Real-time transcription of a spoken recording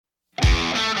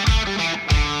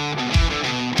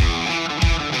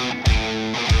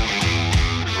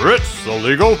The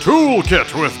Legal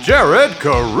Toolkit with Jared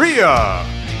Correa.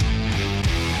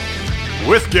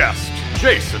 With guest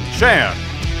Jason Chan.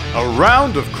 A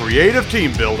round of creative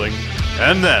team building.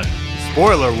 And then,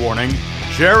 spoiler warning,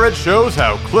 Jared shows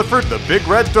how Clifford the Big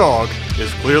Red Dog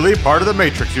is clearly part of the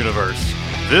Matrix universe.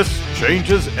 This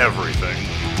changes everything.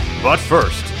 But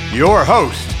first, your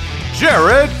host,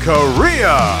 Jared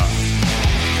Correa.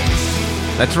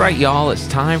 That's right, y'all. It's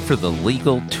time for the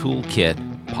Legal Toolkit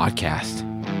podcast.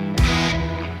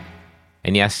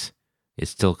 And yes,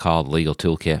 it's still called Legal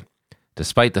Toolkit,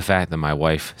 despite the fact that my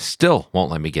wife still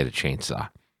won't let me get a chainsaw.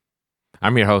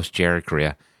 I'm your host, Jared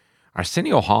Correa.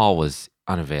 Arsenio Hall was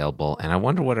unavailable, and I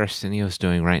wonder what Arsenio's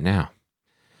doing right now.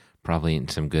 Probably eating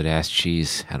some good-ass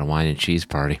cheese at a wine and cheese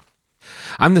party.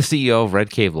 I'm the CEO of Red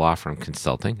Cave Law Firm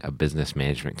Consulting, a business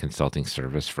management consulting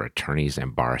service for attorneys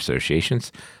and bar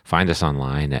associations. Find us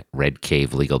online at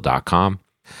redcavelegal.com.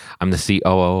 I'm the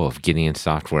COO of Gideon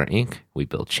Software, Inc. We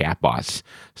build chatbots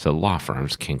so law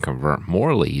firms can convert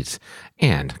more leads,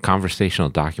 and conversational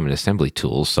document assembly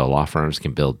tools so law firms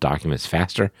can build documents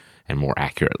faster and more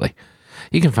accurately.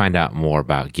 You can find out more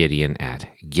about Gideon at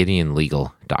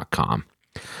gideonlegal.com.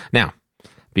 Now,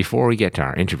 before we get to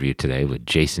our interview today with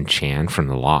Jason Chan from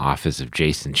the law office of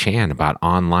Jason Chan about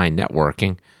online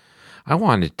networking, I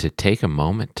wanted to take a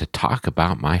moment to talk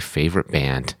about my favorite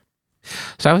band.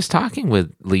 So I was talking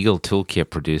with Legal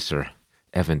Toolkit producer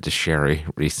Evan DeSherry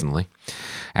recently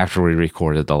after we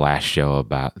recorded the last show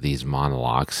about these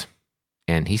monologues,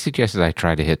 and he suggested I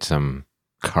try to hit some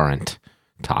current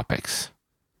topics.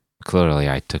 Clearly,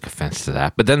 I took offense to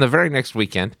that. But then the very next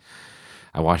weekend,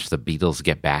 I watched the Beatles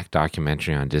Get Back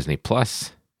documentary on Disney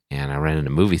Plus, and I rented a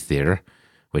movie theater,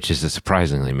 which is a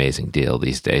surprisingly amazing deal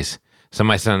these days. So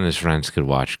my son and his friends could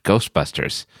watch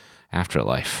Ghostbusters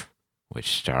Afterlife, which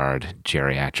starred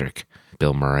geriatric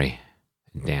Bill Murray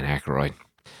and Dan Aykroyd.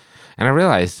 And I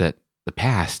realized that the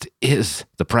past is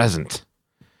the present.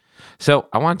 So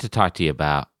I wanted to talk to you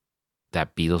about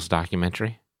that Beatles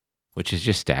documentary, which is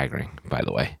just staggering, by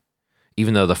the way,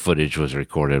 even though the footage was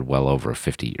recorded well over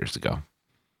 50 years ago.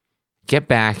 Get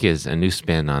Back is a new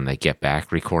spin on the Get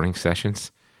Back recording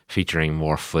sessions, featuring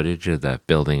more footage of the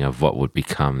building of what would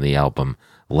become the album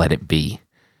Let It Be.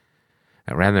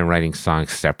 Rather than writing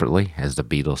songs separately, as the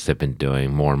Beatles have been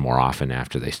doing more and more often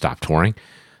after they stopped touring,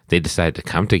 they decided to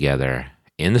come together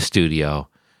in the studio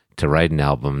to write an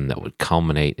album that would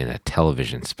culminate in a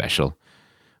television special,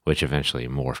 which eventually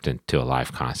morphed into a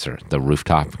live concert, the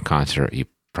rooftop concert you've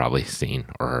probably seen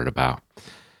or heard about.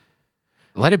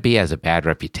 Let It Be has a bad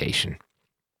reputation.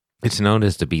 It's known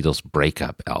as the Beatles'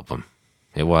 breakup album.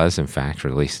 It was, in fact,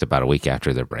 released about a week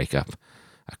after their breakup.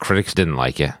 Critics didn't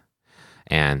like it.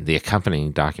 And the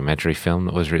accompanying documentary film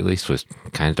that was released was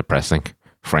kind of depressing,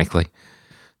 frankly.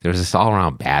 There was this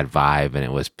all-around bad vibe, and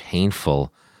it was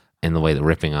painful in the way that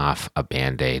ripping off a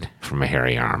Band-Aid from a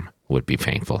hairy arm would be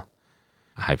painful.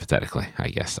 Hypothetically, I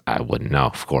guess. I wouldn't know,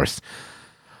 of course.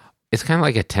 It's kind of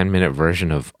like a 10-minute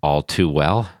version of All Too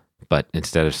Well, but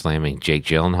instead of slamming Jake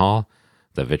Gyllenhaal,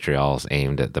 the vitriol is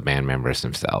aimed at the band members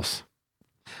themselves.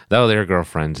 Though their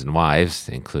girlfriends and wives,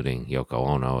 including Yoko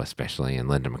Ono especially, and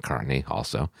Linda McCartney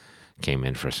also, came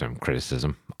in for some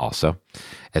criticism also,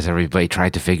 as everybody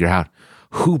tried to figure out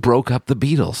who broke up the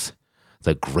Beatles,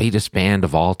 the greatest band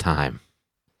of all time.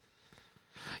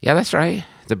 Yeah, that's right.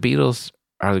 The Beatles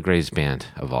are the greatest band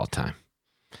of all time.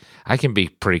 I can be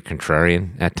pretty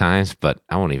contrarian at times, but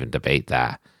I won't even debate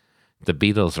that. The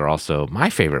Beatles are also my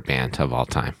favorite band of all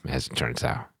time, as it turns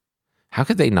out. How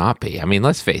could they not be? I mean,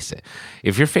 let's face it.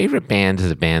 If your favorite band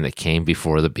is a band that came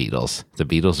before the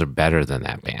Beatles are better than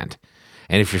that band.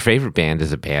 And if your favorite band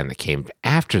is a band that came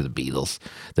after the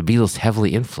Beatles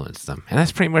heavily influenced them. And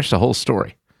that's pretty much the whole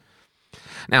story.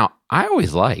 Now, I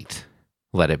always liked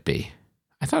Let It Be.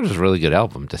 I thought it was a really good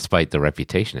album, despite the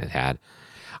reputation it had.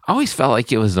 I always felt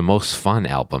like it was the most fun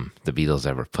album the Beatles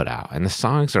ever put out. And the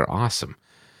songs are awesome.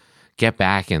 Get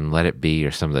Back and Let It Be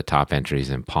are some of the top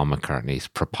entries in Paul McCartney's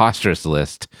preposterous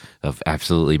list of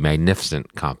absolutely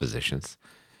magnificent compositions.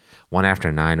 One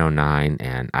After 909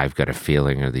 and I've Got a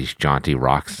Feeling are these jaunty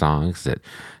rock songs that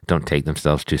don't take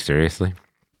themselves too seriously.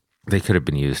 They could have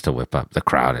been used to whip up the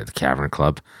crowd at the Cavern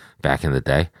Club back in the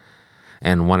day.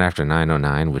 And One After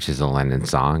 909, which is a Lennon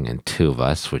song, and Two of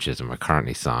Us, which is a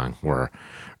McCartney song, were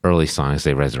early songs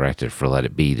they resurrected for Let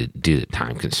It Be due to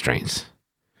time constraints.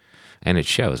 And it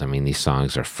shows. I mean, these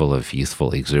songs are full of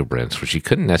youthful exuberance, which you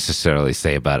couldn't necessarily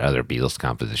say about other Beatles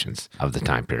compositions of the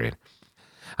time period.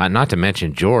 Not to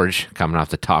mention George coming off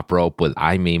the top rope with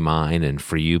I Me Mine and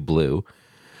For You Blue,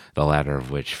 the latter of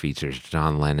which features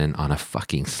John Lennon on a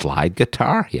fucking slide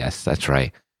guitar. Yes, that's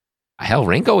right. Hell,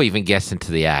 Ringo even gets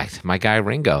into the act. My guy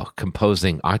Ringo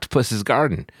composing Octopus's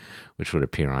Garden, which would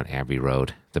appear on Abbey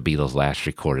Road, the Beatles' last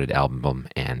recorded album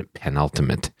and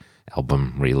penultimate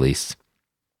album release.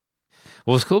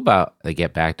 What was cool about the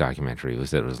Get Back documentary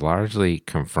was that it was largely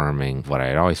confirming what I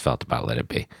had always felt about Let It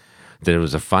Be, that it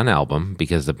was a fun album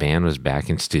because the band was back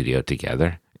in studio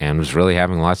together and was really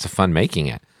having lots of fun making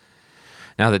it.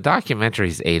 Now, the documentary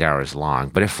is 8 hours long,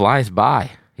 but it flies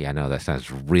by. Yeah, I know that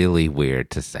sounds really weird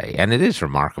to say, and it is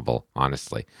remarkable,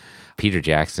 honestly. Peter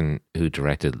Jackson, who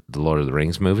directed the Lord of the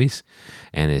Rings movies,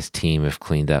 and his team have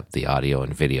cleaned up the audio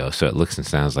and video, so it looks and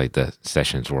sounds like the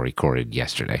sessions were recorded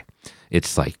yesterday.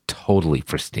 It's like totally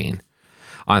pristine.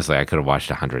 Honestly, I could have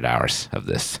watched 100 hours of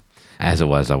this. As it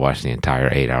was, I watched the entire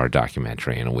 8-hour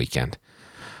documentary in a weekend.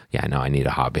 Yeah, I know, I need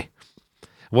a hobby.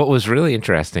 What was really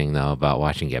interesting, though, about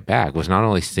watching Get Back was not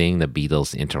only seeing the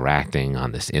Beatles interacting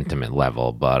on this intimate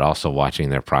level, but also watching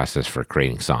their process for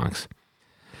creating songs.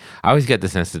 I always get the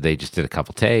sense that they just did a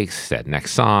couple takes, said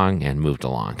next song, and moved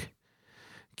along.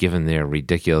 Given their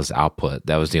ridiculous output,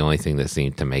 that was the only thing that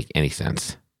seemed to make any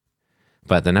sense.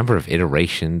 But the number of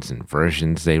iterations and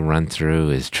versions they run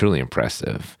through is truly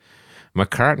impressive.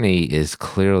 McCartney is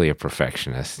clearly a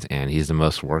perfectionist, and he's the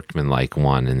most workmanlike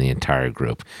one in the entire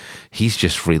group. He's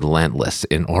just relentless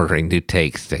in ordering new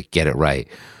takes to get it right.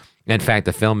 In fact,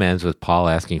 the film ends with Paul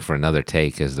asking for another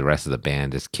take as the rest of the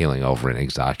band is keeling over in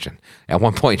exhaustion. At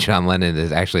one point, John Lennon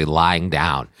is actually lying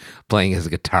down, playing his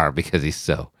guitar because he's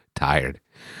so tired.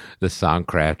 The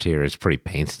songcraft here is pretty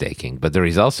painstaking, but the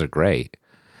results are great.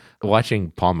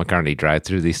 Watching Paul McCartney drive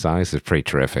through these songs is pretty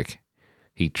terrific.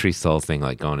 He treats the whole thing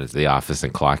like going into the office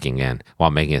and clocking in while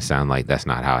making it sound like that's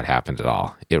not how it happened at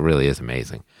all. It really is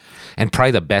amazing. And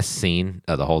probably the best scene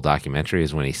of the whole documentary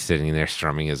is when he's sitting there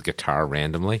strumming his guitar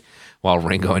randomly while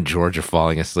Ringo and George are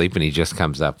falling asleep, and he just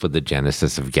comes up with the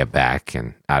genesis of Get Back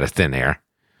and out of thin air.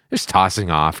 Just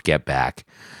tossing off Get Back.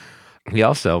 He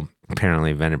also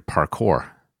apparently invented parkour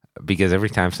because every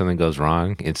time something goes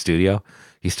wrong in studio,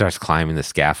 he starts climbing the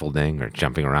scaffolding or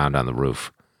jumping around on the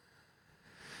roof.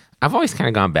 I've always kind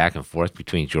of gone back and forth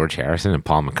between George Harrison and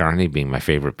Paul McCartney being my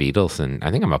favorite Beatles, and I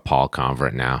think I'm a Paul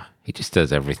convert now. He just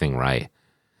does everything right.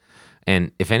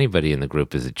 And if anybody in the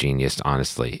group is a genius,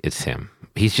 honestly, it's him.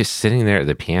 He's just sitting there at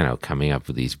the piano coming up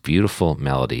with these beautiful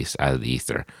melodies out of the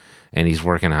ether, and he's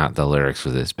working out the lyrics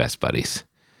with his best buddies.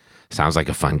 Sounds like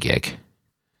a fun gig.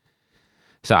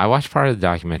 So I watched part of the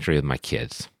documentary with my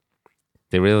kids.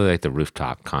 They really like the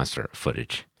rooftop concert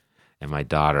footage. And my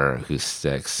daughter, who's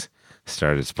 6,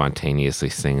 started spontaneously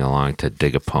singing along to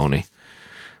Dig a Pony,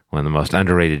 one of the most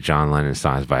underrated John Lennon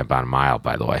songs by about a mile,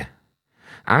 by the way.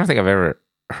 I don't think I've ever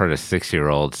heard a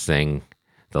 6-year-old sing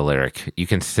the lyric, "You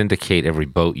can syndicate every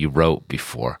boat you wrote"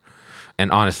 before.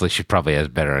 And honestly, she probably has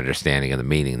better understanding of the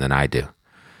meaning than I do.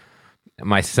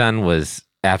 My son was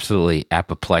absolutely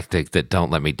apoplectic that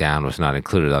Don't Let Me Down was not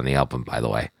included on the album, by the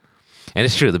way. And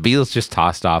it's true, the Beatles just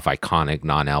tossed off iconic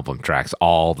non-album tracks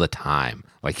all the time,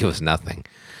 like it was nothing,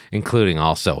 including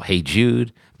also Hey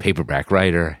Jude, Paperback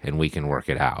Writer, and We Can Work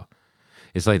It Out.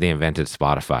 It's like they invented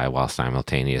Spotify while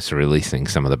simultaneously releasing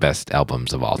some of the best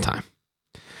albums of all time.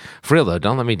 For real though,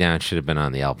 Don't Let Me Down should have been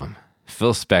on the album.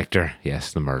 Phil Spector,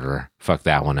 yes, the murderer, fucked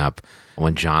that one up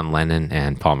when John Lennon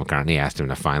and Paul McCartney asked him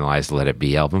to finalize the Let It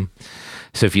Be album.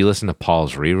 So if you listen to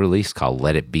Paul's re-release called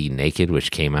Let It Be Naked,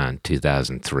 which came out in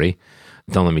 2003,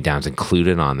 Don't Let Me Down's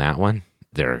included on that one.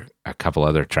 There are a couple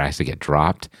other tracks that get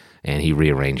dropped, and he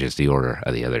rearranges the order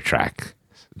of the other track.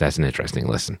 That's an interesting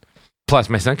listen. Plus,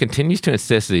 my son continues to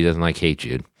insist that he doesn't like Hey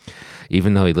Jude,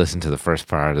 even though he listened to the first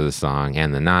part of the song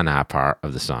and the na-na part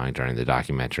of the song during the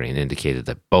documentary and indicated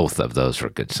that both of those were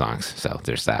good songs. So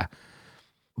there's that.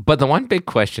 But the one big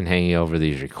question hanging over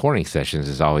these recording sessions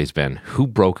has always been, who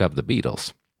broke up the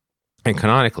Beatles? And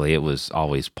canonically, it was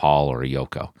always Paul or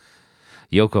Yoko.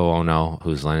 Yoko Ono,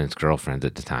 who's Lennon's girlfriend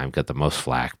at the time, got the most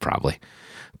flack, probably.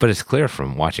 But it's clear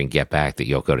from watching Get Back that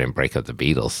Yoko didn't break up the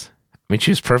Beatles. I mean,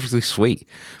 she was perfectly sweet.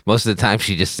 Most of the time,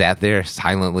 she just sat there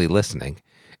silently listening.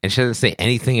 And she doesn't say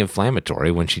anything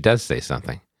inflammatory when she does say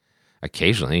something.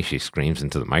 Occasionally, she screams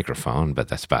into the microphone, but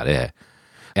that's about it.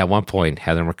 At one point,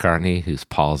 Heather McCartney, who's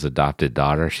Paul's adopted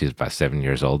daughter, she's about 7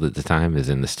 years old at the time, is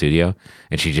in the studio,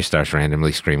 and she just starts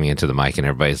randomly screaming into the mic, and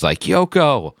everybody's like,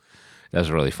 Yoko! That was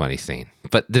a really funny scene.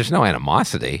 But there's no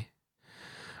animosity.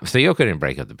 So Yoko didn't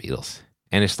break up the Beatles,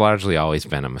 and it's largely always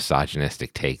been a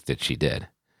misogynistic take that she did.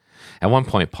 At one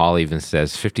point, Paul even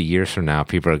says 50 years from now,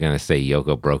 people are going to say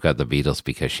Yoko broke up the Beatles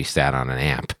because she sat on an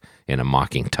amp in a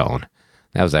mocking tone.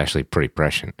 That was actually pretty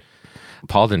prescient.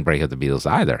 Paul didn't break up the Beatles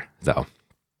either, though.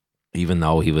 even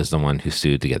though he was the one who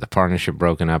sued to get the partnership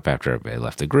broken up after everybody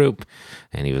left the group,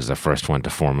 and he was the first one to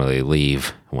formally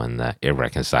leave when the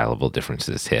irreconcilable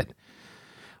differences hit.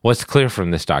 What's clear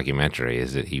from this documentary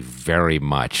is that he very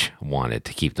much wanted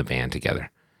to keep the band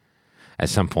together. At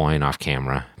some point off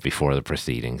camera, before the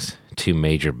proceedings, two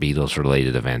major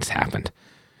Beatles-related events happened.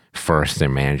 First, their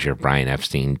manager, Brian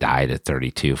Epstein, died at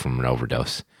 32 from an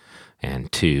overdose.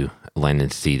 And two,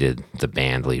 Lennon ceded the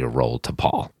band leader role to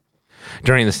Paul.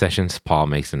 During the sessions, Paul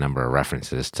makes a number of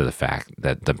references to the fact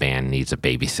that the band needs a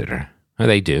babysitter. Well,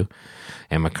 they do.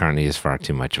 And McCartney is far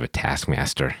too much of a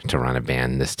taskmaster to run a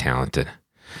band this talented.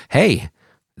 Hey,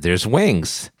 there's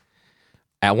Wings.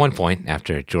 At one point,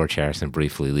 after George Harrison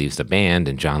briefly leaves the band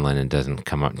and John Lennon doesn't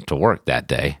come up to work that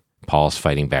day, Paul's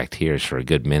fighting back tears for a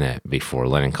good minute before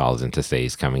Lennon calls in to say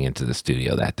he's coming into the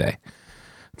studio that day,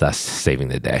 thus saving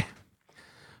the day.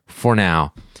 For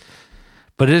now,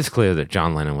 but it is clear that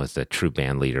John Lennon was the true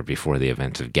band leader before the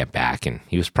events of Get Back, and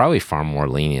he was probably far more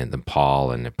lenient than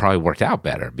Paul, and it probably worked out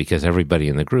better because everybody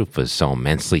in the group was so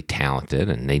immensely talented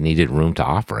and they needed room to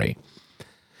operate.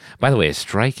 By the way, it's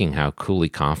striking how coolly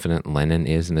confident Lennon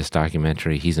is in this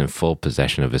documentary. He's in full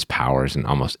possession of his powers, and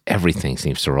almost everything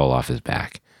seems to roll off his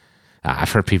back.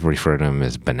 I've heard people refer to him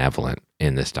as benevolent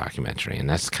in this documentary, and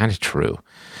that's kind of true.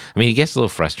 I mean, he gets a little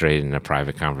frustrated in a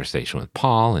private conversation with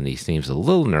Paul, and he seems a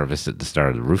little nervous at the start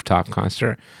of the Rooftop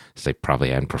concert, as they probably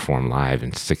hadn't performed live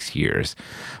in 6 years.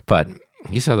 But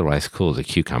he's otherwise cool as a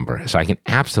cucumber, so I can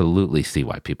absolutely see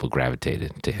why people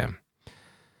gravitated to him.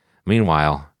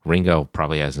 Meanwhile, Ringo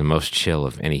probably has the most chill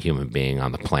of any human being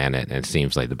on the planet, and it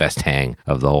seems like the best hang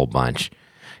of the whole bunch.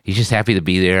 He's just happy to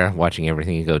be there, watching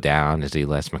everything go down as he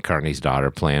lets McCartney's daughter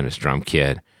play on his drum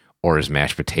kit or his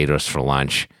mashed potatoes for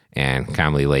lunch, and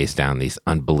calmly lays down these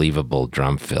unbelievable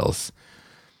drum fills.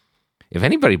 If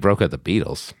anybody broke up the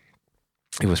Beatles,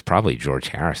 it was probably George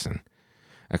Harrison.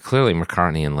 Clearly,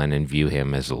 McCartney and Lennon view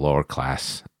him as a lower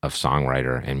class of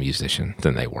songwriter and musician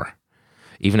than they were.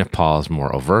 Even if Paul's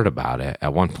more overt about it,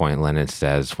 at one point Lennon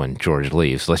says when George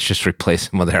leaves, let's just replace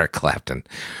him with Eric Clapton.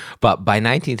 But by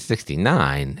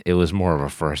 1969, it was more of a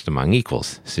first among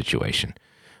equals situation,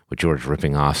 with George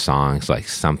ripping off songs like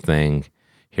Something,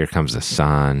 Here Comes the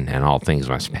Sun, and All Things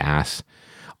Must Pass.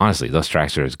 Honestly, those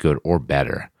tracks are as good or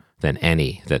better than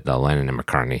any that the Lennon and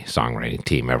McCartney songwriting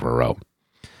team ever wrote.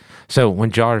 So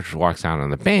when George walks out on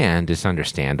the band, it's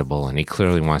understandable, and he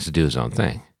clearly wants to do his own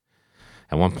thing.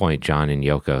 At one point, John and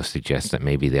Yoko suggest that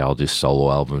maybe they all do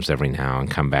solo albums every now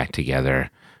and come back together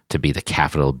to be the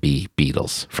capital B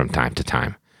Beatles from time to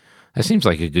time. That seems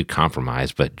like a good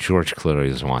compromise, but George clearly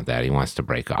doesn't want that. He wants to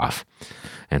break off.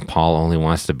 And Paul only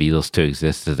wants the Beatles to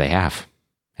exist as they have.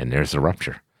 And there's the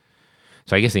rupture.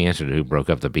 So I guess the answer to who broke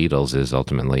up the Beatles is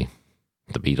ultimately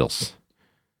the Beatles.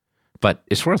 But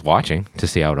it's worth watching to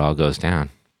see how it all goes down.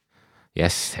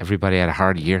 Yes, everybody had a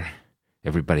hard year.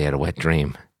 Everybody had a wet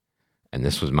dream. And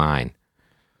this was mine.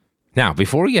 Now,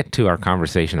 before we get to our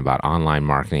conversation about online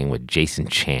marketing with Jason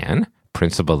Chan,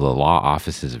 principal of the law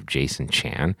offices of Jason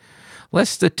Chan,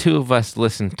 let's the two of us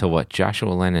listen to what Joshua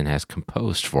Lennon has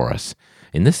composed for us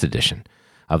in this edition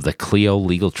of the Clio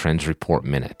Legal Trends Report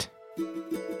Minute.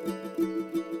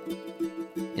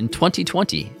 In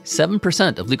 2020,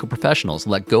 7% of legal professionals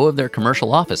let go of their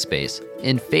commercial office space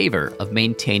in favor of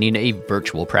maintaining a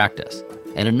virtual practice.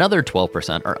 And another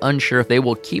 12% are unsure if they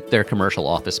will keep their commercial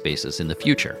office spaces in the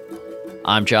future.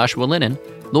 I'm Joshua Lennon,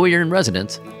 lawyer in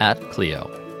residence at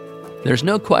Clio. There's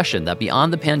no question that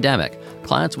beyond the pandemic,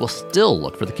 clients will still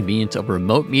look for the convenience of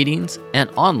remote meetings and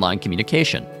online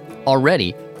communication.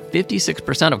 Already,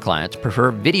 56% of clients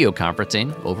prefer video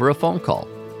conferencing over a phone call.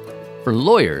 For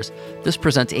lawyers, this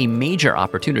presents a major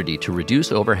opportunity to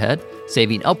reduce overhead,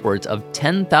 saving upwards of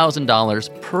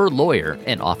 $10,000 per lawyer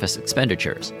in office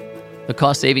expenditures. The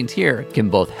cost savings here can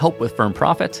both help with firm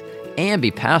profits and be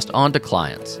passed on to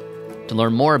clients. To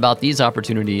learn more about these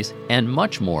opportunities and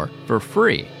much more for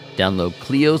free, download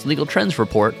Clio's Legal Trends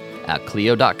Report at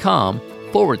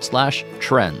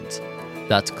clio.com/trends.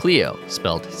 That's Clio,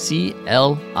 spelled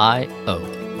CLIO.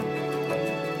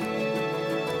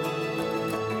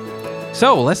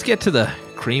 So let's get to the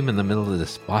cream in the middle of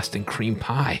this Boston cream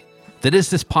pie that is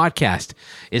this podcast.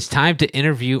 It's time to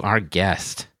interview our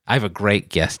guest. I have a great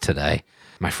guest today,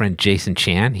 my friend Jason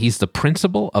Chan. He's the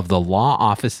principal of the law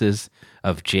offices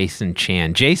of Jason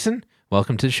Chan. Jason,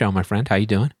 welcome to the show, my friend. How you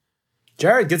doing?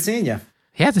 Jared, good seeing you.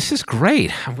 Yeah, this is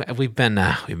great. We've been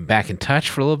back in touch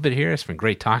for a little bit here. It's been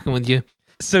great talking with you.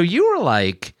 So you were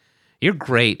like, you're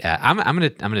great. I'm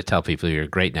gonna tell people you're a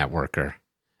great networker,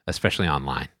 especially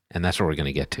online, and that's what we're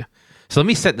gonna get to. So let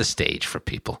me set the stage for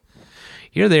people.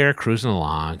 you're there cruising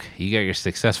along. You got your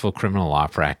successful criminal law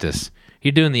practice.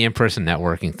 You're doing the in-person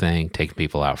networking thing, taking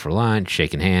people out for lunch,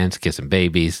 shaking hands, kissing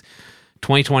babies.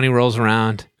 2020 rolls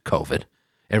around, COVID.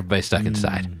 Everybody's stuck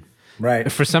inside.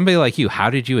 Right. For somebody like you, how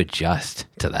did you adjust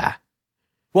to that?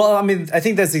 Well, I mean, I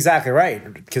think that's exactly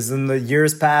right. Because in the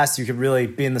years past, you could really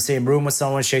be in the same room with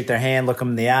someone, shake their hand, look them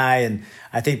in the eye. And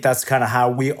I think that's kind of how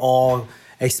we all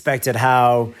expected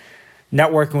how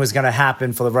networking was going to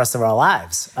happen for the rest of our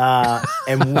lives.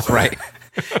 Right.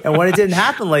 And when it didn't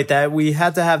happen like that, we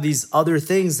had to have these other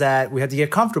things that we had to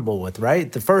get comfortable with, right?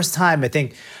 The first time I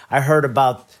think I heard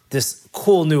about this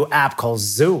cool new app called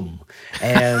Zoom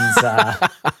and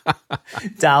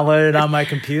downloaded it on my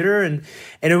computer. And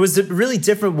it was a really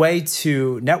different way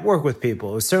to network with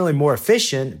people. It was certainly more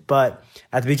efficient, but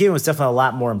at the beginning it was definitely a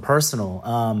lot more impersonal.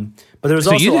 But there was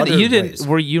also other ways.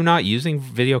 Were you not using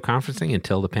video conferencing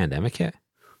until the pandemic hit?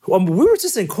 We were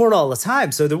just in court all the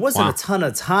time, so there wasn't a ton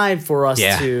of time for us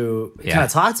to kind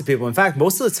of talk to people. In fact,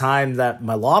 most of the time that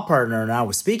my law partner and I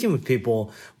was speaking with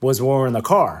people was when we were in the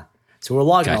car. So we're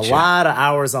logging a lot of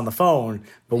hours on the phone,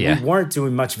 but we weren't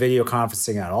doing much video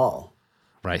conferencing at all.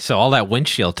 Right. So all that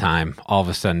windshield time all of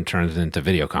a sudden turns into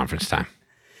video conference time.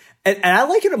 And I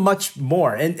like it much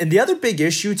more. And the other big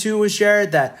issue, too, was,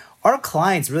 Jared, that our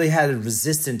clients really had a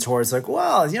resistance towards like,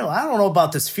 well, I don't know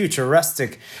about this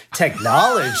futuristic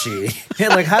technology.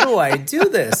 Like, how do I do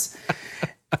this?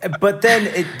 But then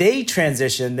they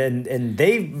transitioned and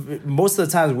they, most of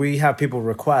the times we have people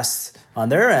request on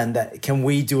their end that can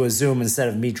we do a Zoom instead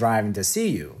of me driving to see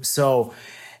you? So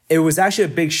it was actually a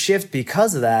big shift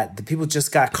because of that. The people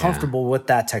just got comfortable with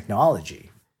that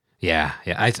technology. Yeah.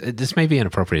 This may be an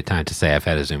appropriate time to say I've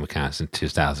had a Zoom account since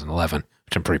 2011,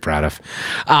 which I'm pretty proud of.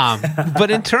 But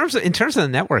in terms of the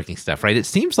networking stuff, right? It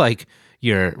seems like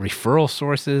your referral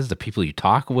sources, the people you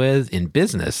talk with in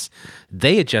business,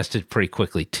 they adjusted pretty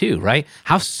quickly too, right?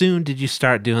 How soon did you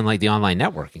start doing like the online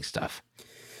networking stuff?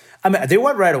 I mean, they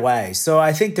went right away. So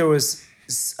I think there was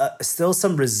still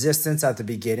some resistance at the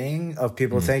beginning of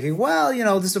people thinking, well,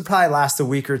 this would probably last a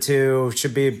week or two.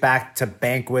 Should be back to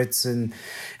banquets and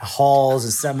halls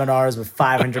and seminars with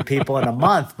 500 people in a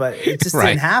month. But it just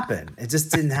didn't happen. It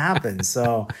just didn't happen.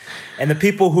 So, and the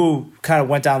people who kind of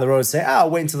went down the road and say, oh, I'll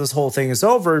wait until this whole thing is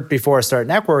over before I start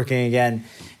networking again,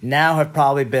 now have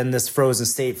probably been in this frozen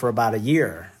state for about a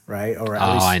year, right? Or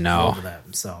at least I know. Over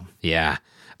them. So, yeah.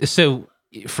 So,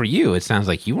 for you, it sounds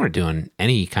like you weren't doing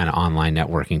any kind of online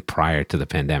networking prior to the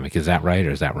pandemic. Is that right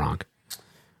or is that wrong?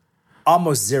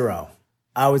 Almost zero.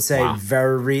 I would say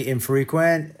very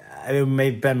infrequent. It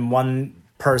may have been one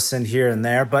person here and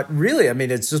there, but really, I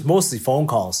mean, it's just mostly phone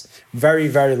calls. Very,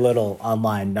 very little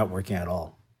online networking at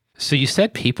all. So you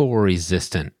said people were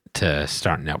resistant to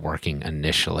start networking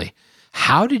initially.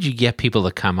 How did you get people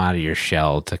to come out of your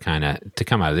shell to come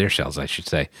out of their shells, I should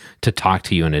say, to talk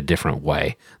to you in a different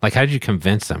way? Like, how did you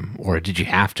convince them, or did you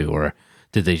have to, or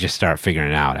did they just start figuring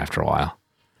it out after a while?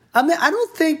 I mean, I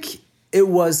don't think it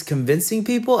was convincing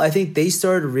people. I think they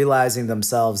started realizing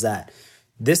themselves that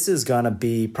this is going to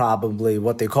be probably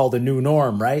what they call the new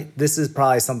norm, right? This is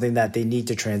probably something that they need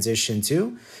to transition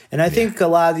to. And I think a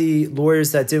lot of the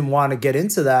lawyers that didn't want to get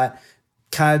into that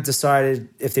kind of decided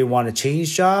if they want to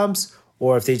change jobs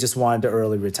or if they just wanted to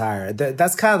early retire.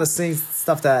 That's kind of the same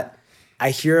stuff that I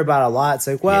hear about a lot. It's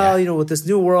like, well, with this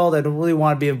new world, I don't really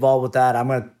want to be involved with that. I'm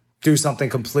going to do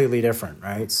something completely different,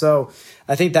 right? So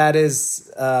I think that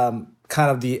is kind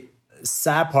of the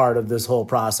sad part of this whole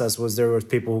process was there were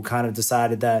people who kind of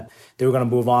decided that they were going to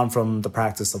move on from the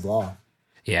practice of law.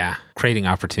 Yeah, creating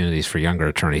opportunities for younger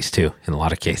attorneys too, in a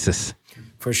lot of cases.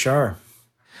 For sure.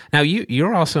 Now,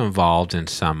 you're also involved in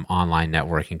some online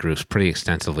networking groups pretty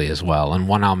extensively as well. And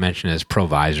one I'll mention is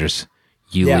Provisors.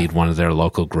 You lead one of their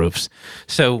local groups.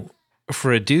 So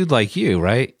for a dude like you,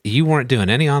 right, you weren't doing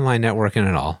any online networking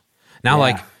at all. Now,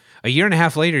 like a year and a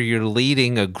half later, you're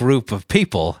leading a group of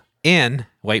people in,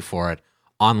 wait for it,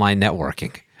 online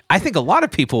networking. I think a lot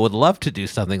of people would love to do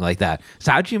something like that.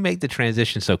 So how'd you make the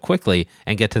transition so quickly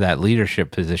and get to that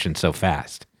leadership position so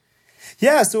fast?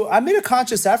 Yeah, so I made a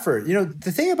conscious effort.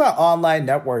 The thing about online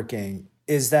networking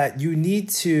is that you need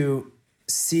to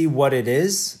see what it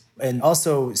is and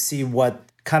also see what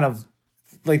kind of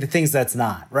like the things that's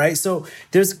not, right? So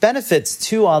there's benefits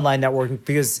to online networking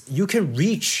because you can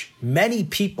reach many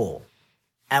people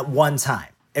at one time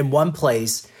in one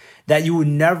place that you would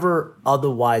never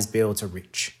otherwise be able to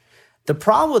reach. The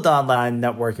problem with online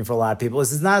networking for a lot of people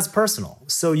is it's not as personal.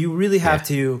 So you really have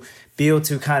to be able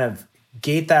to kind of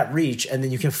gate that reach, and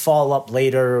then you can follow up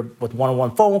later with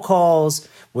one-on-one phone calls,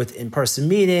 with in-person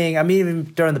meeting. I mean, even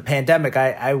during the pandemic,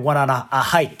 I went on a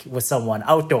hike with someone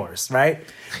outdoors, right?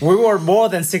 We were more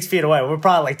than 6 feet away. We were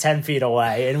probably like 10 feet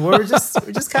away, and we're just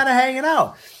kind of hanging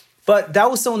out. But that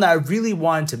was someone that I really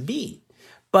wanted to meet.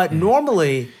 But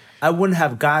normally, I wouldn't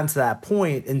have gotten to that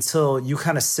point until you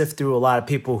kind of sift through a lot of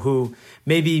people who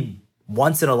maybe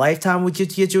once in a lifetime would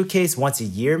get you a case, once a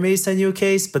year may send you a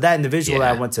case. But that individual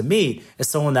that I went to meet is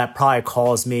someone that probably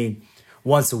calls me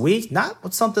once a week,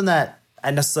 not something that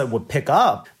I necessarily would pick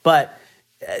up, but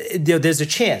there's a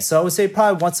chance. So I would say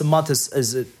probably once a month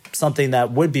is something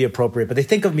that would be appropriate, but they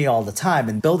think of me all the time.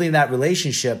 And building that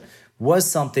relationship was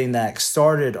something that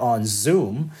started on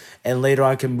Zoom and later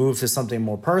on can move to something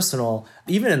more personal.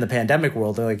 Even in the pandemic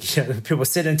world, people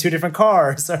sit in two different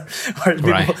cars or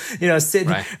people,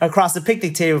 sitting across the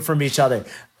picnic table from each other.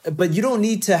 But you don't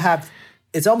need to have,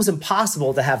 it's almost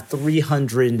impossible to have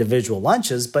 300 individual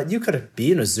lunches, but you could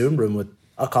be in a Zoom room with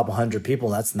a couple hundred people.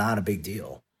 That's not a big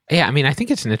deal. Yeah, I mean, I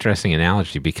think it's an interesting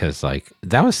analogy because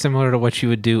that was similar to what you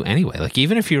would do anyway.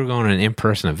 Even if you were going to an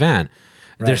in-person event,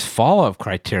 there's follow-up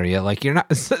criteria.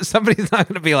 Somebody's not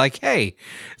going to be like, hey,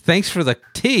 thanks for the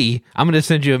tea. I'm going to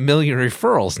send you 1 million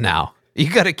referrals now. You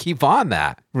got to keep on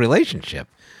that relationship.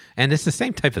 And it's the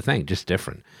same type of thing, just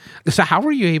different. So how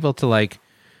were you able to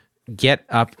get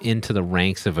up into the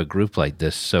ranks of a group like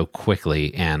this so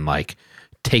quickly and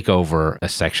take over a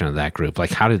section of that group?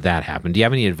 How did that happen? Do you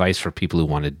have any advice for people who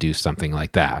want to do something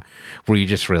like that? Were you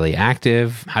just really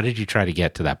active? How did you try to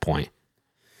get to that point?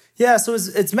 Yeah, so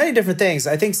it's many different things.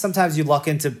 I think sometimes you luck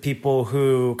into people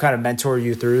who kind of mentor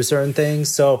you through certain things.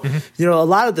 So, a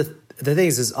lot of the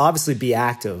things is obviously be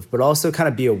active, but also kind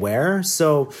of be aware.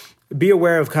 So be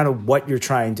aware of kind of what you're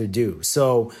trying to do.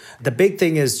 So the big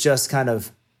thing is just kind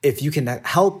of, if you can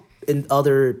help in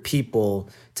other people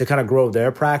to kind of grow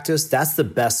their practice, that's the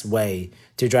best way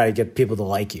to try to get people to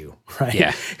like you, right?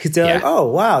 Yeah. Because they're like, oh,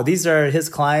 wow, these are his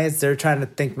clients. They're trying to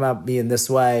think about me in this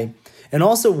way. And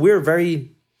also, we're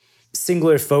very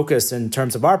singular focus in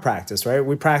terms of our practice, right?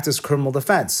 We practice criminal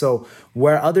defense. So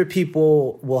where other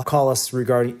people will call us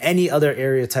regarding any other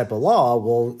area type of law,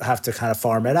 we'll have to kind of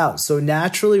farm it out. So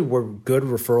naturally, we're good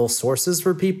referral sources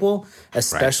for people,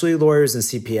 especially lawyers and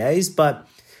CPAs. But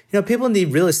people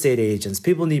need real estate agents,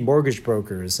 people need mortgage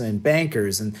brokers and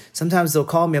bankers. And sometimes they'll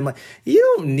call me. I'm like, you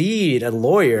don't need a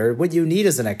lawyer. What you need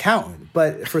is an accountant.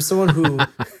 But for someone who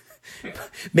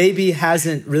maybe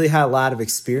hasn't really had a lot of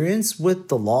experience with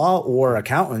the law or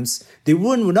accountants, they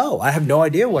wouldn't know. I have no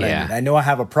idea what I need. I know I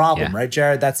have a problem, right,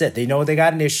 Jared? That's it. They know they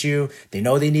got an issue. They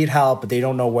know they need help, but they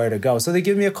don't know where to go. So they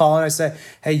give me a call and I say,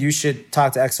 hey, you should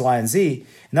talk to X, Y, and Z.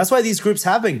 And that's why these groups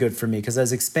have been good for me, because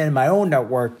I've expanded my own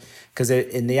network, because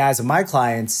in the eyes of my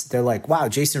clients, they're like, wow,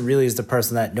 Jason really is the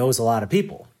person that knows a lot of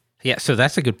people. Yeah, so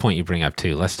that's a good point you bring up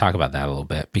too. Let's talk about that a little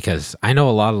bit, because I know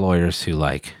a lot of lawyers who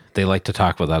they like to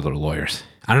talk with other lawyers.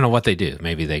 I don't know what they do.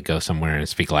 Maybe they go somewhere and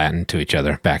speak Latin to each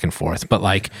other back and forth. But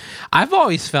I've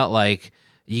always felt like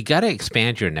you got to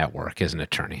expand your network as an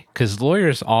attorney, because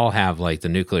lawyers all have the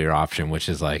nuclear option, which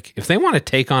is if they want to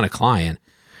take on a client,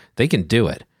 they can do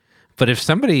it. But if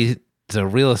somebody's a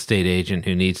real estate agent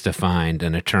who needs to find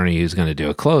an attorney who's going to do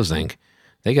a closing,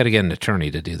 they got to get an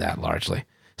attorney to do that largely.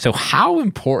 So how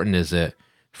important is it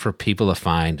for people to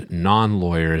find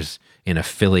non-lawyers in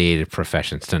affiliated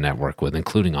professions to network with,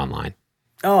 including online?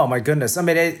 Oh, my goodness. I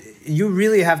mean, you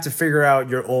really have to figure out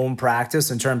your own practice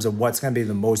in terms of what's going to be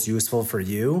the most useful for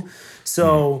you.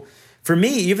 So for me,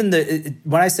 even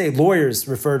when I say lawyers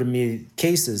refer to me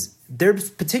cases, there's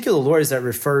particular lawyers that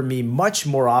refer me much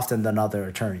more often than other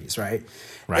attorneys, right?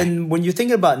 And when you're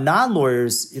thinking about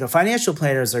non-lawyers, financial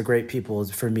planners are great people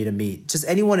for me to meet. Just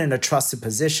anyone in a trusted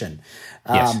position.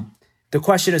 The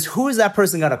question is, who is that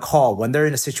person going to call when they're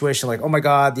in a situation like, oh my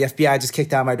God, the FBI just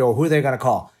kicked down my door? Who are they going to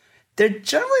call? They're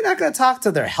generally not going to talk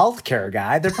to their healthcare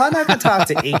guy. They're probably not going to talk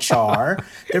to HR.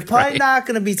 They're probably not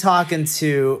going to be talking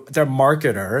to their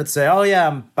marketer and say, oh yeah,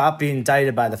 I'm about being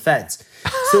indicted by the feds.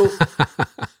 So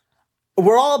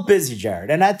we're all busy, Jared.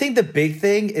 And I think the big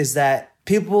thing is that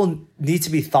people need to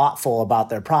be thoughtful about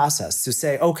their process, to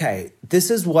say, okay, this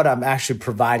is what I'm actually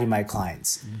providing my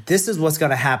clients. This is what's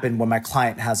going to happen when my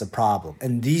client has a problem.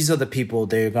 And these are the people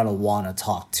they're going to want to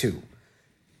talk to.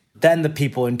 Then the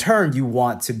people in turn you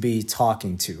want to be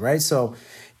talking to, right? So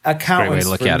accountants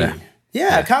for me.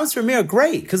 Yeah, accountants for me are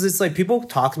great, because it's people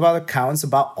talk about accountants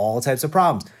about all types of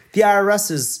problems. The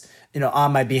IRS is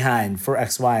on my behind for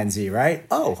X, Y, and Z, right?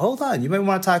 Oh, hold on. You might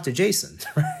want to talk to Jason,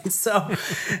 right? So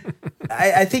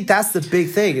I think that's the big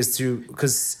thing, is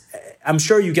because I'm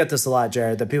sure you get this a lot,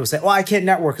 Jared, that people say, well, I can't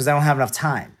network because I don't have enough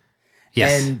time.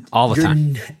 Yes, and all the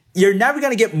time. You're never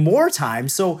going to get more time.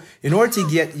 So in order to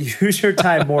use your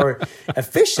time more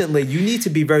efficiently, you need to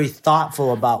be very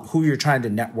thoughtful about who you're trying to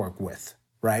network with,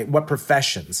 right? What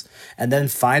professions, and then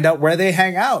find out where they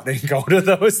hang out and go to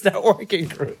those networking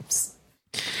groups.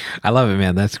 I love it,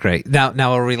 man. That's great.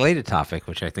 Now a related topic,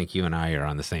 which I think you and I are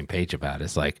on the same page about,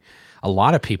 is like a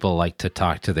lot of people like to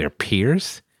talk to their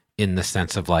peers in the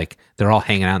sense of like they're all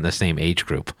hanging out in the same age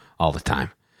group all the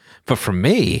time. But for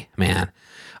me, man,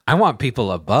 I want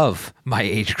people above my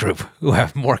age group who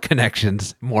have more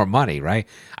connections, more money, right?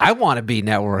 I want to be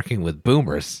networking with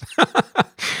boomers.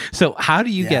 So how do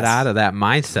you get out of that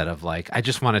mindset of like, I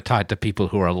just want to talk to people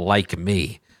who are like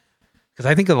me? Because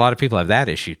I think a lot of people have that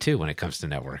issue too when it comes to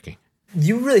networking.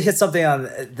 You really hit something on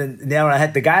the nail on the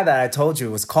head. The guy that I told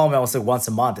you was calling me almost like once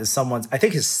a month. Is someone's? I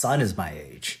think his son is my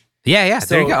age. Yeah.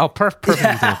 So, there you go. Oh, perfect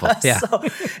example. Yeah. So,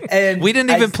 and we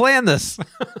didn't even plan this.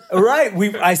 Right.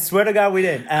 I swear to God we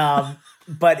didn't.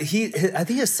 But I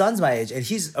think his son's my age, and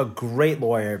he's a great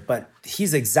lawyer, but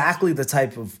he's exactly the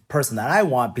type of person that I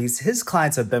want because his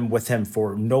clients have been with him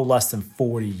for no less than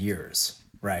 40 years,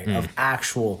 right, of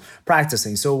actual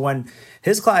practicing. So when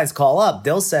his clients call up,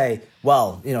 they'll say,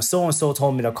 well, so-and-so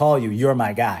told me to call you. You're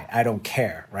my guy. I don't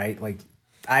care, right? Like,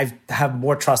 I have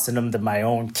more trust in him than my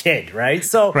own kid, right?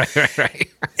 So right.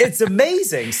 It's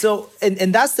amazing. So,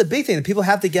 and that's the big thing. That people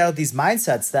have to get out these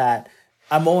mindsets that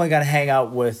I'm only going to hang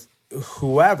out with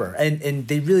whoever. And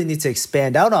they really need to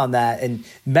expand out on that. And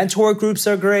mentor groups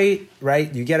are great,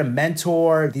 right? You get a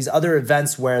mentor, these other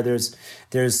events where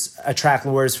there's attract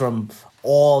lawyers from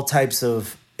all types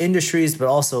of industries, but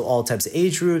also all types of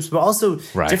age groups, but also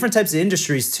different types of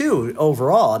industries too,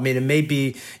 overall. I mean, it may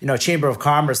be, a Chamber of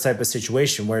Commerce type of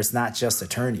situation where it's not just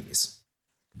attorneys.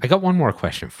 I got one more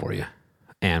question for you,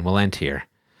 and we'll end here.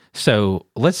 So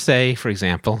let's say, for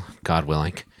example, God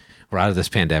willing, we're out of this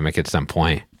pandemic at some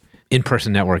point.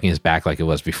 In-person networking is back like it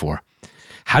was before.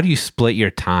 How do you split your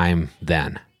time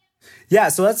then? Yeah,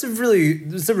 so that's a really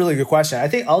good question. I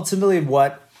think ultimately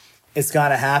what it's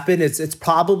going to happen, it's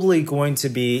probably going to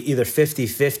be either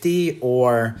 50-50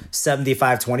 or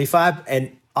 75-25.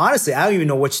 And honestly, I don't even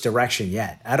know which direction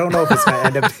yet. I don't know if it's going to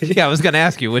end up... Yeah, I was going to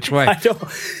ask you which way.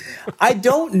 I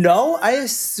don't know. I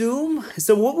assume...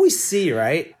 So what we see,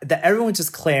 right, that everyone's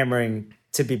just clamoring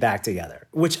to be back together,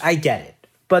 which I get it.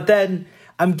 But then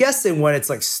I'm guessing when it's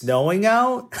like snowing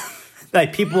out,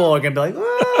 like people are going to be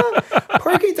like,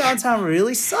 parking downtown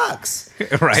really sucks.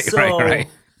 Right.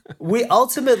 We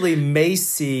ultimately may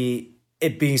see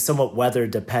it being somewhat weather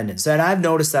dependent. So, and I've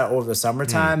noticed that over the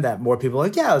summertime that more people are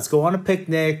like, yeah, let's go on a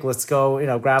picnic. Let's go,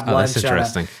 grab lunch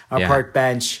on a park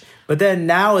bench. But then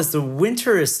now as the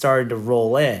winter is starting to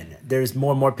roll in, there's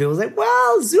more and more people like,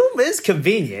 well, Zoom is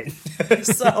convenient.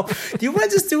 So do you want to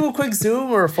just do a quick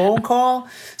Zoom or a phone call?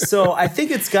 So I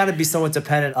think it's got to be somewhat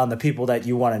dependent on the people that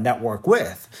you want to network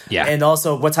with. Yeah. And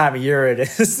also what time of year it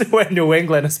is, in New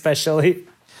England especially.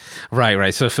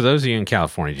 Right. So for those of you in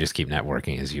California, just keep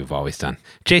networking as you've always done.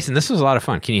 Jason, this was a lot of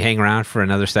fun. Can you hang around for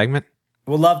another segment?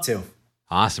 We'd love to.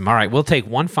 Awesome. All right. We'll take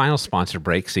one final sponsor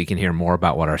break so you can hear more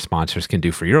about what our sponsors can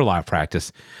do for your law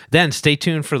practice. Then stay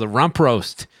tuned for the Rump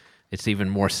Roast. It's even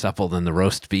more supple than the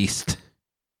roast beast.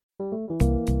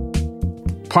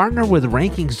 Partner with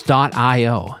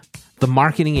Rankings.io, the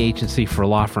marketing agency for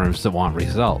law firms that want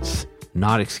results,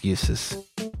 not excuses.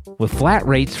 With flat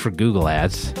rates for Google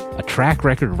ads, a track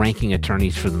record ranking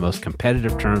attorneys for the most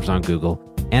competitive terms on Google,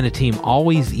 and a team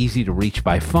always easy to reach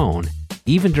by phone,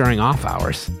 even during off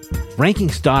hours,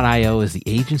 Rankings.io is the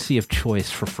agency of choice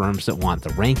for firms that want the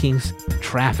rankings,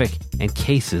 traffic, and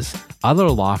cases other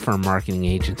law firm marketing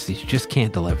agencies just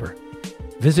can't deliver.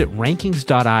 Visit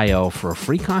Rankings.io for a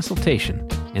free consultation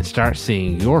and start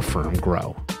seeing your firm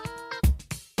grow.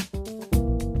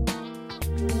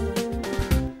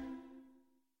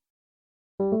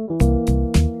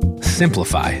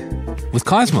 Simplify. With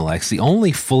Cosmolex, the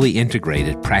only fully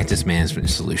integrated practice management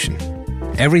solution.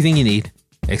 Everything you need,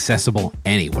 accessible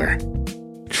anywhere.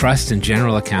 Trust and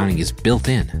general accounting is built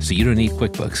in, so you don't need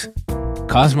QuickBooks.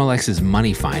 Cosmolex's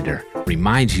Money Finder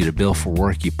reminds you to bill for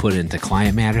work you put into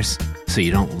client matters so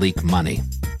you don't leak money.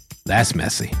 That's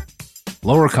messy.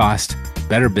 Lower cost,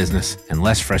 better business, and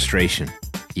less frustration.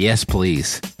 Yes,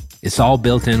 please. It's all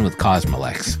built in with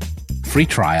Cosmolex. Free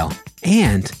trial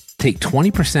and take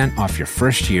 20% off your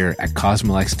first year at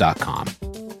Cosmolex.com.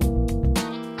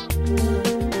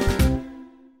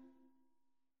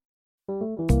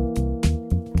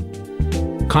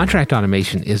 Contract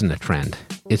automation isn't a trend.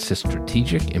 It's a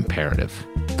strategic imperative.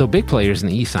 Though big players in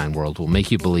the e-sign world will make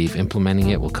you believe implementing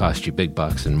it will cost you big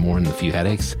bucks and more than a few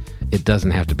headaches, it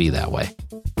doesn't have to be that way.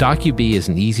 DocuBee is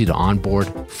an easy to onboard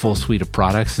full suite of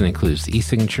products that includes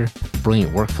e-signature,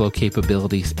 brilliant workflow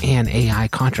capabilities, and AI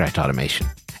contract automation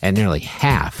at nearly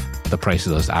half the price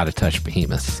of those out-of-touch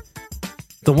behemoths.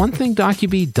 The one thing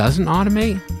DocuBee doesn't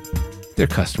automate? Their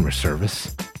customer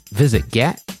service. Visit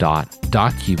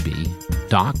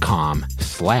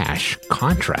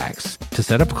get.docubee.com/contracts to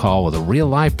set up a call with a real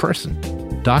live person.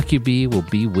 DocuBee will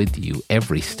be with you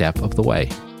every step of the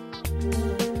way.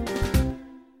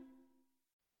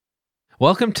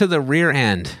 Welcome to the rear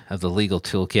end of the Legal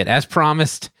Toolkit. As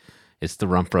promised, it's the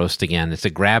Rump Roast again. It's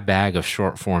a grab bag of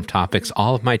short-form topics,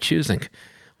 all of my choosing.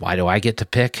 Why do I get to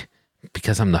pick?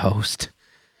 Because I'm the host.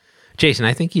 Jason,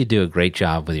 I think you do a great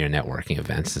job with your networking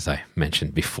events, as I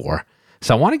mentioned before.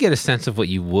 So I want to get a sense of what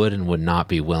you would and would not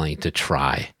be willing to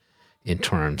try in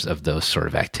terms of those sort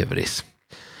of activities.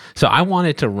 So I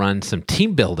wanted to run some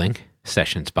team building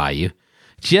sessions by you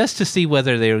just to see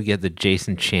whether they would get the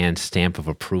Jason Chan stamp of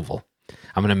approval.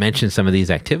 I'm going to mention some of these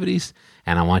activities,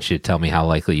 and I want you to tell me how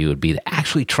likely you would be to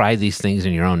actually try these things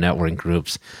in your own networking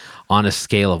groups on a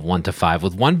scale of 1 to 5,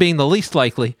 with 1 being the least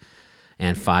likely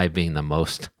and 5 being the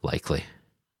most likely.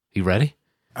 You ready?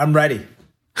 I'm ready.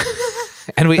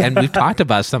 And we've talked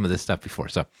about some of this stuff before.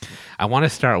 So I want to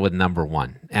start with number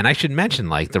 1. And I should mention,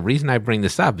 the reason I bring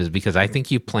this up is because I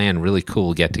think you plan really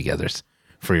cool get-togethers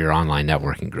for your online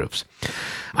networking groups.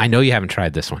 I know you haven't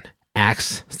tried this one.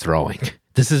 Axe throwing.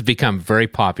 This has become very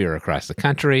popular across the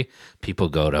country. People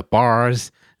go to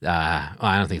bars. I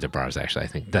don't think they're bars, actually. I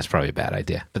think that's probably a bad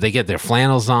idea. But they get their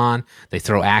flannels on, they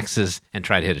throw axes, and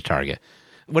try to hit a target.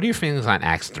 What are your feelings on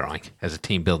axe throwing as a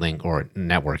team building or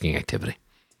networking activity?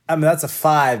 I mean, that's a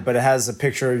 5, but it has a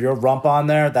picture of your rump on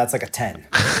there. That's like a 10.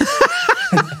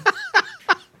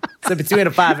 So between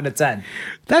a 5 and a 10.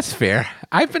 That's fair.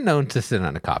 I've been known to sit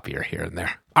on a copier here and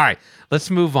there. All right, let's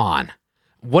move on.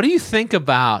 What do you think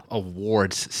about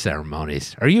awards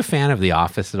ceremonies? Are you a fan of The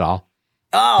Office at all?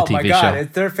 Oh, my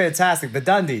God. They're fantastic. The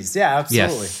Dundies. Yeah,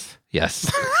 absolutely.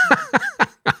 Yes.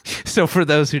 So for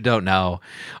those who don't know,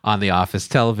 on The Office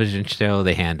television show,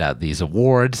 they hand out these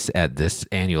awards at this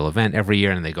annual event every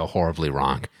year, and they go horribly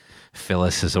wrong.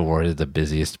 Phyllis is awarded the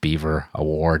Busiest Beaver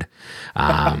Award.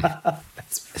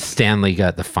 Stanley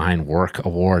got the Fine Work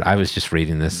Award. I was just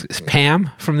reading this. Pam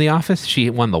from The Office,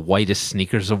 she won the Whitest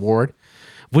Sneakers Award.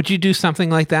 Would you do something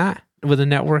like that with a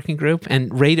networking group?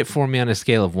 And rate it for me on a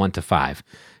scale of 1 to 5.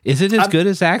 Is it as good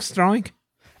as axe throwing?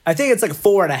 I think it's like a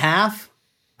 4.5.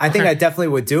 I think I definitely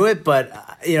would do it, but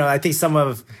I think some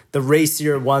of the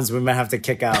racier ones we might have to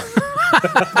kick out.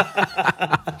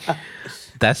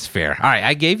 That's fair. All right,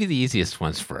 I gave you the easiest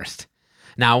ones first.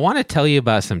 Now, I want to tell you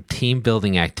about some team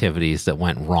building activities that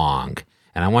went wrong,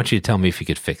 and I want you to tell me if you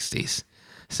could fix these.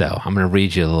 So I'm going to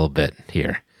read you a little bit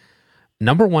here.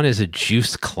 Number 1 is a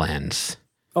juice cleanse.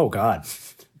 Oh, God.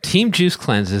 Team juice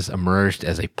cleanses emerged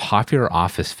as a popular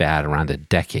office fad around a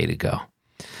decade ago.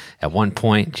 At one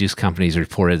point, juice companies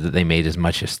reported that they made as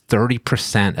much as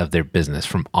 30% of their business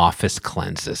from office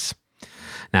cleanses.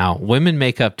 Now, women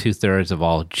make up 2/3 of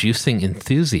all juicing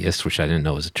enthusiasts, which I didn't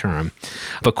know was a term,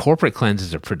 but corporate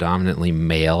cleanses are predominantly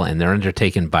male, and they're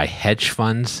undertaken by hedge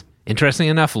funds, interesting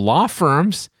enough, law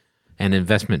firms, and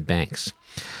investment banks.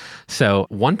 So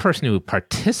one person who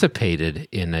participated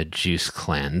in a juice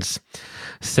cleanse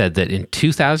said that in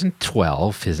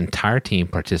 2012, his entire team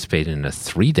participated in a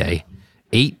 3-day,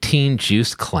 18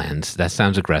 juice cleanse. That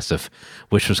sounds aggressive,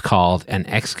 which was called an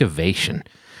excavation.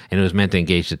 And it was meant to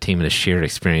engage the team in a shared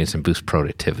experience and boost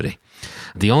productivity.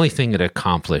 The only thing it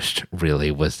accomplished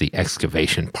really was the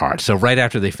excavation part. So right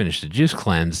after they finished the juice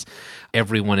cleanse,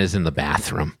 everyone is in the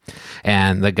bathroom.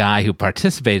 And the guy who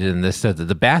participated in this said that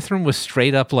the bathroom was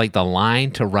straight up like the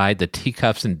line to ride the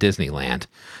teacups in Disneyland.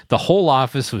 The whole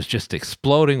office was just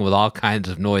exploding with all kinds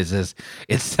of noises.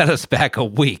 It set us back a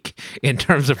week in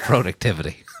terms of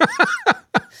productivity.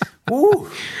 Ooh.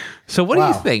 So what do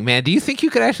you think, man? Do you think you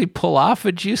could actually pull off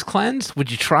a juice cleanse? Would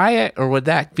you try it, or would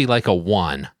that be like a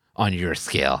 1 on your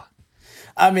scale?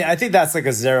 I mean, I think that's like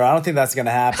a 0. I don't think that's going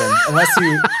to happen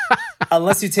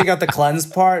unless you take out the cleanse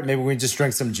part. Maybe we just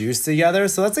drink some juice together.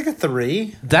 So that's like a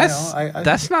 3.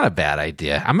 That's not a bad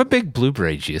idea. I'm a big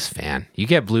blueberry juice fan. You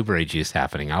get blueberry juice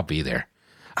happening, I'll be there.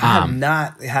 I have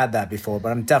not had that before, but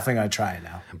I'm definitely going to try it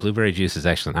now. Blueberry juice is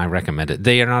excellent. I recommend it.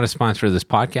 They are not a sponsor of this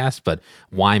podcast, but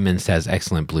Wyman's has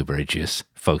excellent blueberry juice.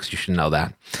 Folks, you should know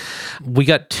that. We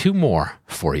got 2 more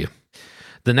for you.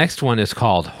 The next one is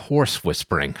called horse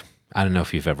whispering. I don't know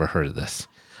if you've ever heard of this.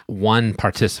 one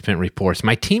participant reports,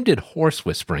 my team did horse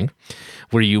whispering,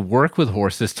 where you work with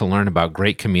horses to learn about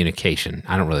great communication.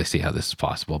 I don't really see how this is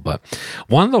possible, but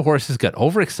one of the horses got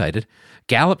overexcited,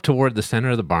 galloped toward the center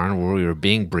of the barn where we were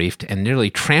being briefed, and nearly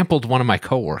trampled one of my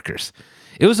coworkers.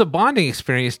 It was a bonding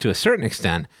experience to a certain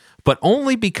extent, but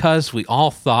only because we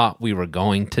all thought we were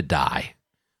going to die.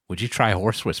 Would you try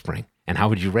horse whispering? And how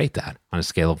would you rate that on a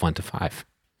scale of 1 to 5?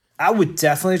 I would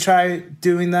definitely try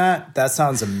doing that. That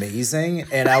sounds amazing.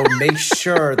 And I would make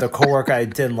sure the coworker I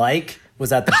didn't like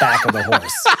was at the back of the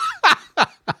horse.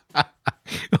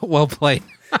 Well played.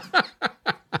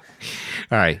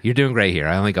 All right, you're doing great here.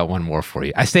 I only got one more for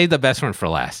you. I saved the best one for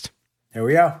last. Here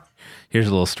we go. Here's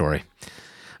a little story.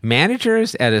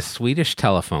 Managers at a Swedish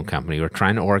telephone company were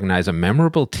trying to organize a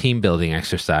memorable team building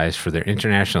exercise for their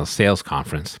international sales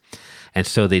conference. And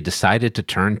so they decided to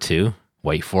turn to,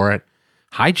 wait for it,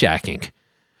 hijacking.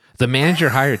 The manager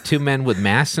hired 2 men with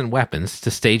masks and weapons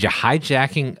to stage a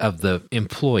hijacking of the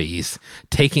employees,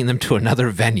 taking them to another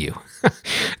venue.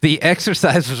 The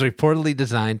exercise was reportedly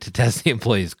designed to test the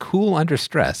employees' cool under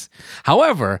stress.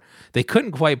 However, they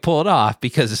couldn't quite pull it off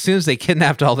because as soon as they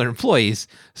kidnapped all their employees,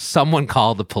 someone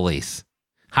called the police.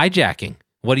 Hijacking.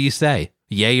 What do you say?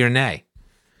 Yay or nay?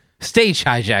 Stage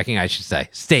hijacking, I should say.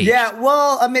 Stage. Yeah,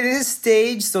 well, I mean, it is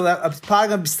staged, so that's probably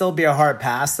going to still be a hard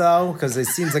pass, though, because it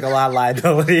seems like a lot of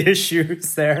liability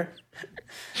issues there.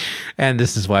 And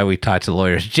this is why we talk to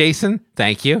lawyers. Jason,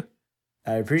 thank you.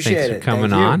 I appreciate it. Thanks for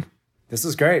coming on. This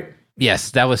was great. Yes,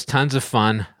 that was tons of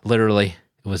fun. Literally,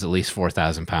 it was at least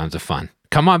 4,000 pounds of fun.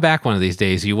 Come on back one of these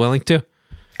days. Are you willing to?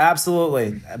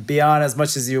 Absolutely. Be on as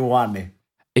much as you want me.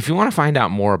 If you want to find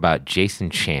out more about Jason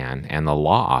Chan and the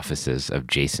law offices of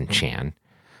Jason Chan,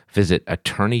 visit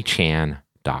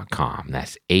attorneychan.com.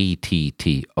 That's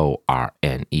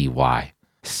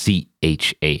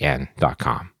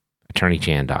ATTORNEYCHAN.com.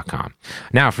 attorneychan.com.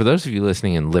 Now, for those of you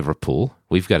listening in Liverpool,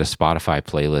 we've got a Spotify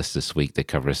playlist this week that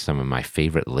covers some of my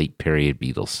favorite late period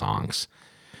Beatles songs.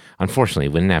 Unfortunately,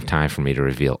 we didn't have time for me to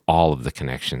reveal all of the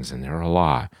connections, and there are a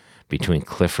lot between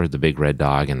Clifford the Big Red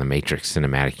Dog and the Matrix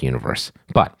Cinematic Universe.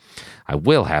 But I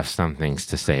will have some things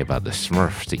to say about the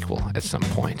Smurf sequel at some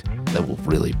point that will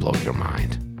really blow your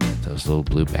mind. Those little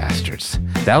blue bastards.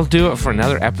 That'll do it for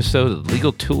another episode of the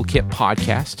Legal Toolkit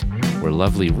podcast, where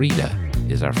Lovely Rita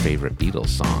is our favorite Beatles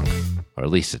song, or at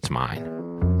least it's mine.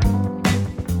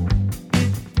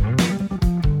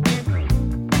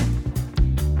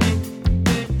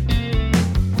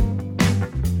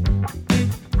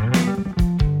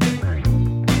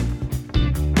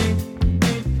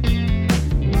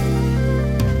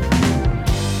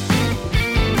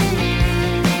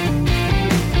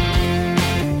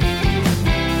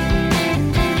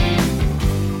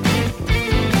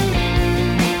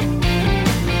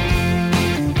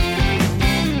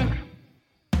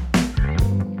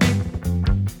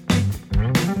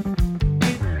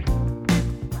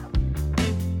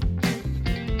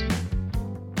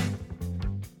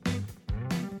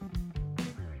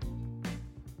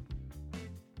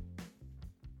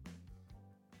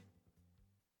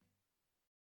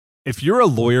 If you're a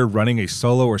lawyer running a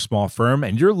solo or small firm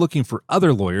and you're looking for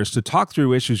other lawyers to talk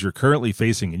through issues you're currently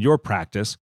facing in your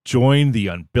practice, join the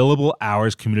Unbillable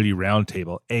Hours Community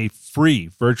Roundtable, a free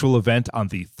virtual event on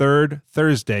the third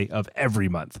Thursday of every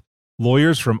month.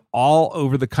 Lawyers from all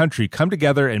over the country come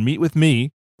together and meet with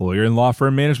me, lawyer and law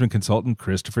firm management consultant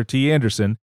Christopher T.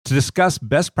 Anderson, to discuss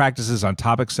best practices on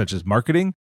topics such as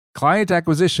marketing, client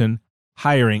acquisition,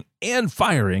 hiring and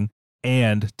firing,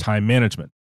 and time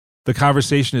management. The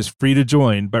conversation is free to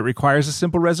join, but requires a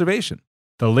simple reservation.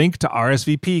 The link to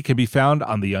RSVP can be found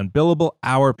on the Unbillable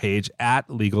Hour page at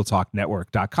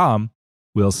LegalTalkNetwork.com.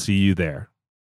 We'll see you there.